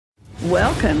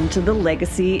Welcome to the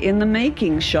Legacy in the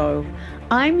Making show.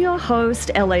 I'm your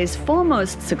host, LA's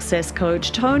foremost success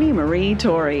coach, Maree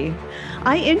Torrey.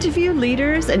 I interview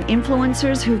leaders and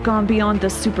influencers who've gone beyond the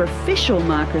superficial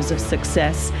markers of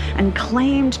success and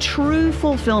claimed true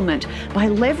fulfillment by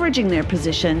leveraging their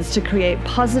positions to create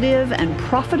positive and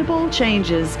profitable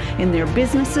changes in their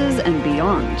businesses and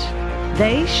beyond.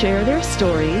 They share their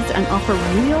stories and offer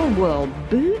real-world,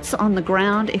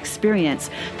 boots-on-the-ground experience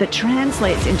that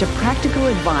translates into practical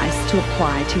advice to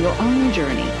apply to your own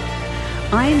journey.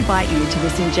 I invite you to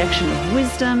this injection of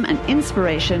wisdom and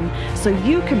inspiration so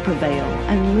you can prevail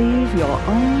and leave your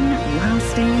own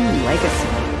lasting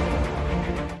legacy.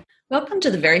 Welcome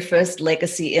to the very first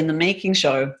Legacy in the Making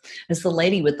show. As the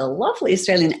lady with the lovely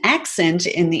Australian accent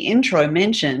in the intro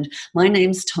mentioned, my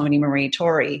name's Maree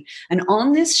Torrey. And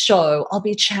on this show, I'll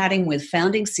be chatting with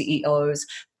founding CEOs,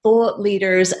 thought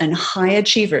leaders, and high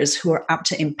achievers who are up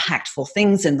to impactful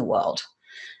things in the world.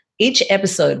 Each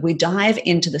episode, we dive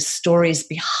into the stories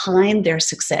behind their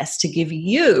success to give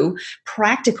you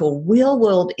practical,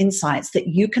 real-world insights that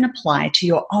you can apply to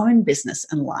your own business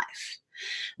and life.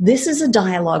 This is a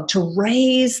dialogue to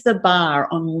raise the bar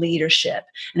on leadership,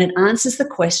 and it answers the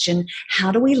question,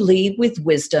 how do we lead with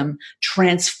wisdom,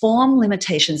 transform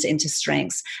limitations into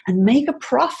strengths, and make a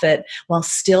profit while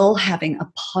still having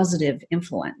a positive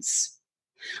influence?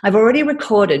 I've already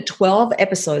recorded 12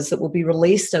 episodes that will be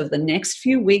released over the next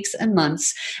few weeks and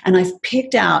months, and I've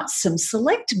picked out some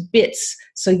select bits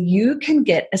so you can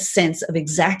get a sense of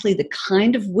exactly the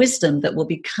kind of wisdom that will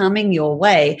be coming your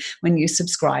way when you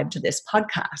subscribe to this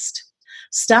podcast.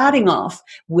 Starting off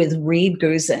with Reed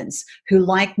Goosens, who,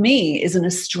 like me, is an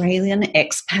Australian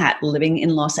expat living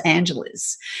in Los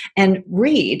Angeles. And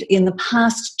Reed, in the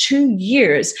past 2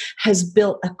 years, has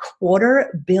built a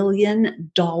 $250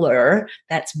 million,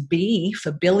 that's B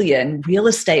for billion, real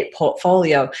estate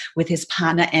portfolio with his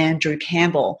partner Andrew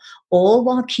Campbell, all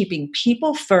while keeping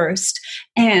people first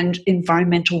and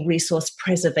environmental resource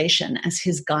preservation as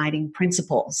his guiding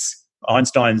principles.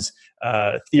 Einstein's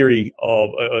theory of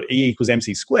E equals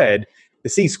mc squared, the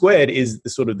c squared is the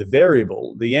sort of the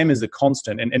variable, the m is the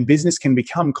constant, and business can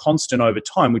become constant over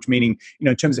time, which meaning,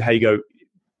 in terms of how you go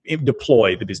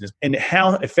deploy the business and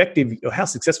how effective or how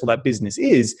successful that business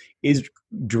is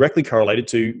directly correlated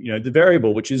to, the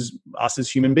variable, which is us as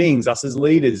human beings, us as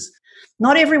leaders.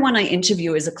 Not everyone I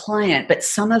interview is a client, but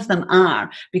some of them are,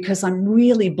 because I'm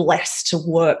really blessed to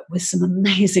work with some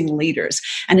amazing leaders.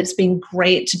 And it's been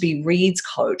great to be Reed's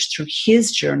coach through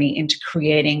his journey into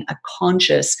creating a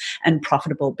conscious and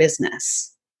profitable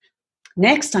business.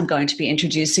 Next, I'm going to be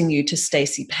introducing you to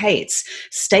Stacey Pates.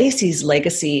 Stacey's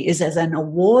legacy is as an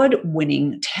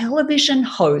award-winning television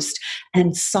host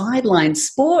and sideline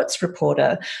sports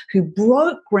reporter who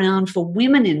broke ground for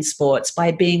women in sports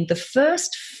by being the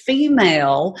first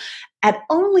female at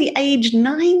only age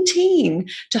 19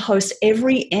 to host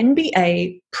every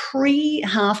NBA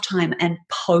pre-halftime and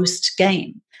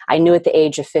post-game. I knew at the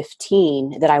age of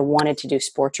 15 that I wanted to do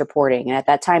sports reporting. And at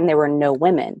that time, there were no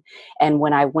women. And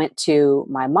when I went to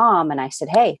my mom and I said,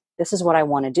 hey, this is what I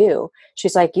want to do,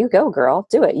 she's like, you go, girl,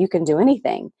 do it. You can do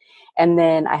anything. And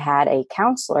then I had a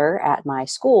counselor at my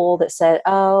school that said,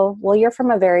 oh, well, you're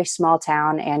from a very small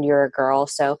town and you're a girl,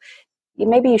 so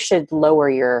maybe you should lower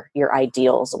your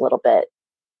ideals a little bit.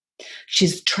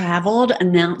 She's traveled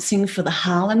announcing for the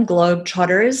Harlem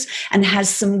Globetrotters and has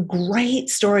some great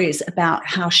stories about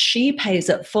how she pays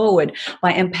it forward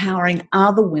by empowering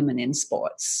other women in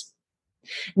sports.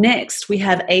 Next, we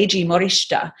have A.G.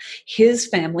 Morishita. His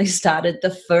family started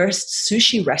the first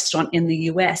sushi restaurant in the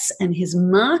US, and his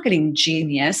marketing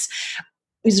genius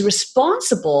is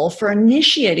responsible for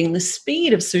initiating the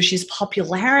speed of sushi's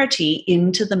popularity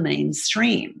into the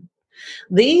mainstream.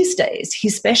 These days, he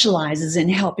specializes in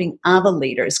helping other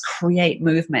leaders create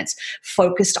movements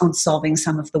focused on solving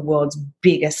some of the world's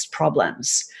biggest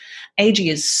problems. AG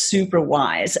is super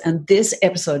wise, and this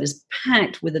episode is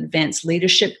packed with advanced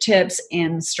leadership tips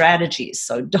and strategies,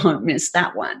 so don't miss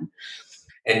that one.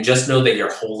 And just know that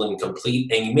you're whole and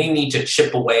complete, and you may need to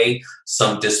chip away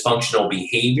some dysfunctional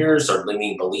behaviors or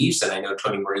limiting beliefs, and I know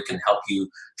Maree can help you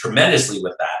tremendously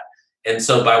with that. And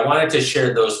so, but I wanted to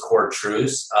share those core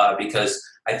truths because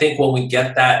I think when we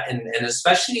get that, and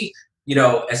especially,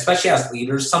 especially as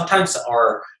leaders, sometimes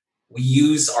we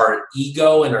use our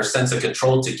ego and our sense of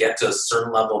control to get to a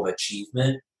certain level of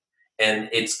achievement. And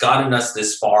it's gotten us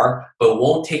this far, but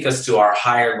won't take us to our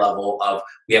higher level of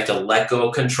we have to let go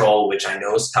of control, which I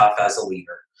know is tough as a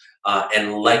leader,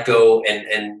 and let go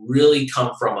and really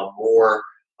come from a more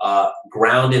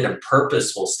grounded and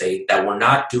purposeful state that we're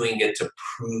not doing it to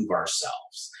prove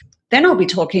ourselves. Then I'll be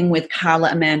talking with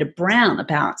Carla Amanda Brown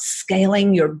about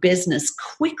scaling your business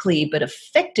quickly but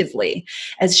effectively,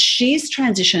 as she's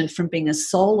transitioned from being a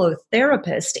solo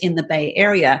therapist in the Bay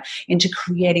Area into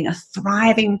creating a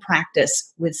thriving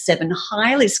practice with 7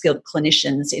 highly skilled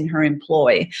clinicians in her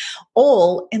employ,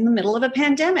 all in the middle of a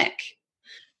pandemic.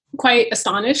 Quite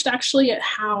astonished actually at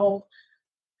how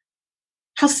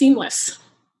seamless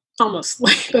almost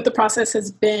like that the process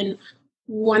has been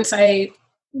once I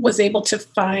was able to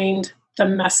find the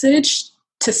message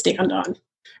to stand on.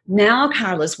 Now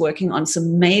Carla's working on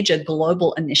some major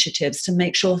global initiatives to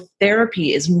make sure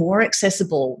therapy is more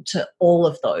accessible to all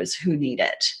of those who need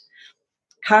it.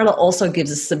 Carla also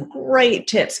gives us some great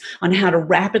tips on how to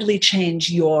rapidly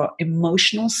change your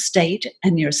emotional state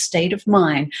and your state of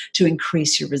mind to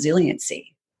increase your resiliency.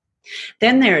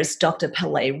 Then there's Dr.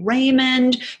 Pele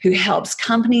Raymond, who helps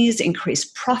companies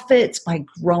increase profits by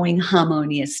growing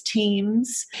harmonious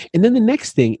teams. And then the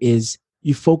next thing is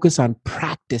you focus on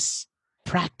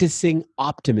practicing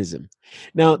optimism.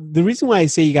 Now, the reason why I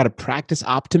say you got to practice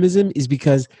optimism is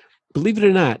because, believe it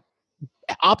or not,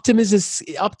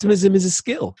 optimism is a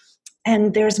skill.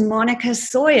 And there's Monica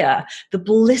Sawyer, the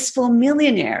blissful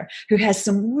millionaire, who has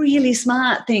some really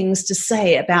smart things to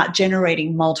say about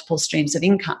generating multiple streams of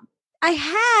income. I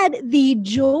had the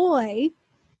joy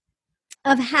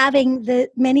of having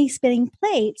the many spinning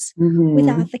plates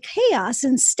without the chaos.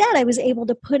 Instead, I was able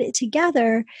to put it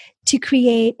together to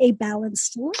create a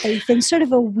balanced life in sort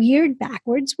of a weird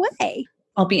backwards way.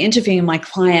 I'll be interviewing my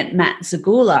client, Matt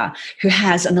Zagula, who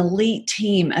has an elite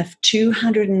team of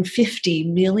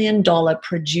 $250 million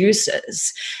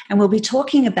producers. And we'll be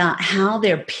talking about how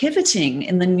they're pivoting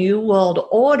in the new world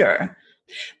order.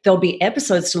 There'll be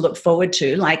episodes to look forward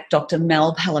to, like Dr.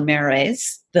 Mel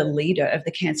Palomares, the leader of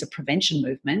the cancer prevention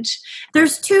movement.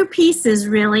 There's 2 pieces,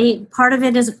 really. Part of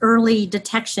it is early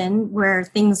detection, where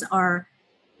things are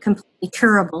completely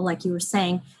curable, like you were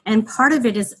saying. And part of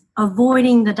it is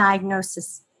avoiding the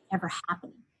diagnosis ever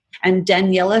happening. And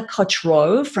Daniela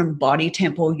Cotreau from Body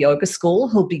Temple Yoga School,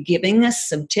 who'll be giving us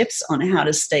some tips on how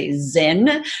to stay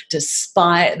zen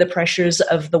despite the pressures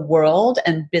of the world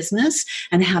and business,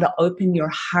 and how to open your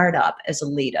heart up as a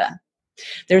leader.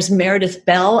 There's Meredith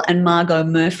Bell and Margot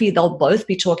Murphy. They'll both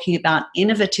be talking about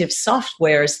innovative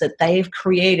softwares that they've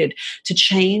created to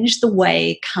change the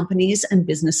way companies and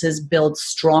businesses build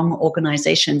strong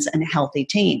organizations and healthy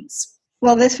teams.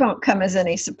 Well, this won't come as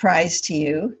any surprise to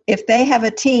you. If they have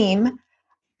a team,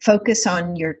 focus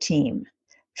on your team.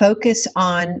 Focus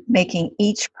on making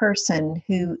each person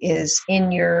who is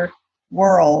in your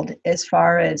world, as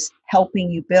far as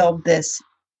helping you build this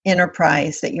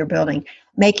enterprise that you're building,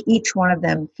 make each one of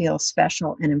them feel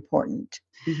special and important.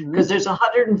 Because there's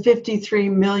 153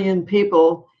 million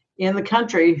people in the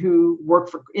country who work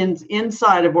for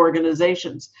inside of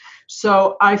organizations.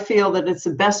 So I feel that it's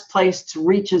the best place to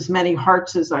reach as many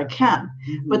hearts as I can.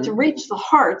 But to reach the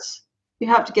hearts, you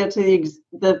have to get to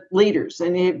the leaders.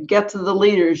 And you get to the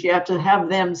leaders, you have to have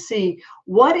them see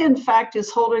what in fact is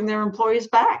holding their employees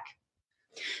back.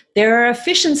 There are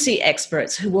efficiency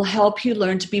experts who will help you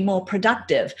learn to be more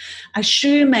productive. A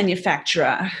shoe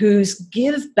manufacturer whose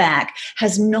give back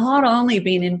has not only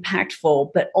been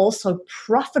impactful, but also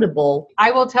profitable.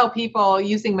 I will tell people,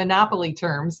 using monopoly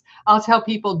terms, I'll tell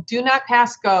people, do not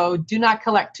pass go, do not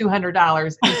collect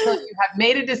 $200 until you have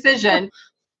made a decision.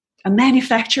 A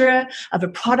manufacturer of a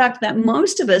product that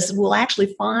most of us will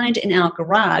actually find in our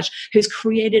garage, who's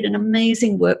created an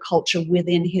amazing work culture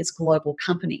within his global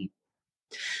company.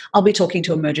 I'll be talking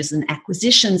to a mergers and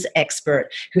acquisitions expert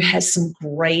who has some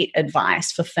great advice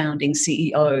for founding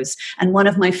CEOs. And one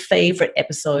of my favorite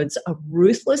episodes, a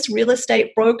ruthless real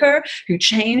estate broker who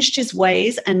changed his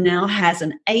ways and now has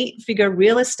an 8-figure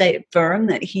real estate firm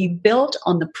that he built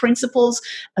on the principles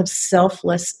of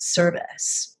selfless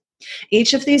service.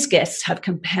 Each of these guests have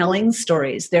compelling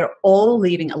stories. They're all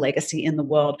leaving a legacy in the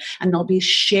world, and they'll be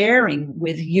sharing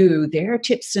with you their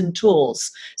tips and tools.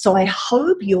 So I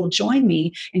hope you'll join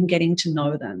me in getting to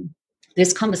know them.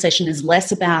 This conversation is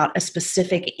less about a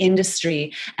specific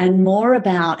industry and more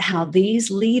about how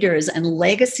these leaders and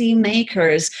legacy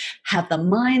makers have the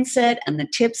mindset and the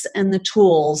tips and the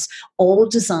tools, all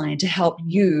designed to help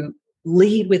you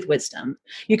lead with wisdom.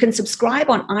 You can subscribe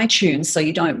on iTunes so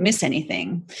you don't miss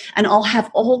anything. And I'll have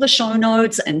all the show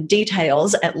notes and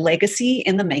details at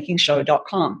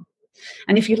legacyinthemakingshow.com.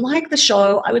 And if you like the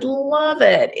show, I would love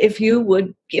it if you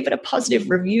would give it a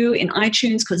positive review in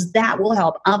iTunes, because that will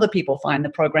help other people find the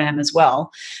program as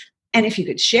well. And if you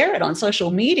could share it on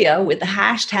social media with the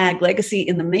hashtag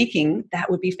 #LegacyInTheMaking, that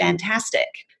would be fantastic.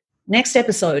 Next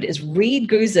episode is Reed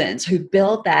Guzens, who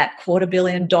built that $250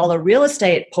 million real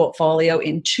estate portfolio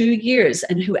in 2 years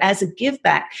and who, as a give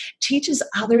back, teaches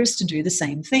others to do the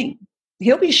same thing.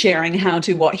 He'll be sharing how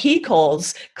to, what he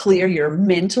calls, clear your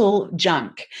mental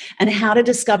junk and how to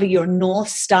discover your North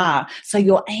Star so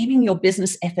you're aiming your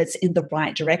business efforts in the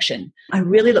right direction. I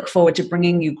really look forward to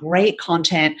bringing you great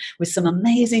content with some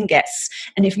amazing guests.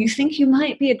 And if you think you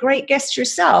might be a great guest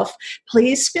yourself,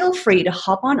 please feel free to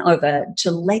hop on over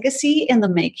to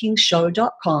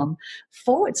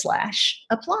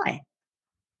legacyinthemakingshow.com/apply.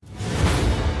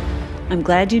 I'm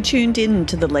glad you tuned in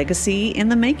to the Legacy in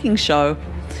the Making show.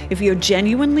 If you're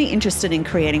genuinely interested in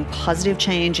creating positive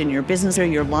change in your business or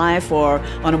your life or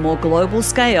on a more global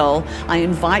scale, I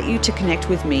invite you to connect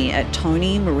with me at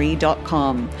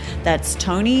tonymaree.com. That's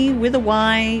Tony with a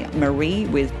Y, Maree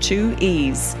with 2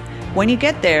 E's. When you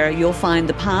get there, you'll find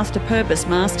the Path to Purpose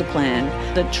Master Plan,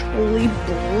 the truly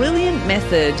brilliant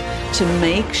method to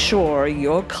make sure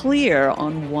you're clear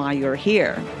on why you're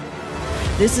here.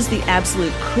 This is the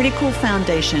absolute critical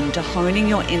foundation to honing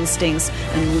your instincts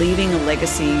and leaving a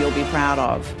legacy you'll be proud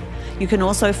of. You can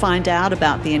also find out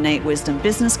about the Innate Wisdom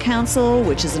Business Council,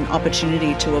 which is an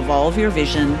opportunity to evolve your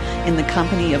vision in the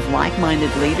company of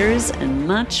like-minded leaders, and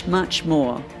much, much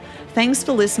more. Thanks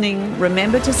for listening.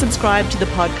 Remember to subscribe to the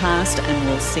podcast, and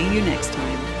we'll see you next time.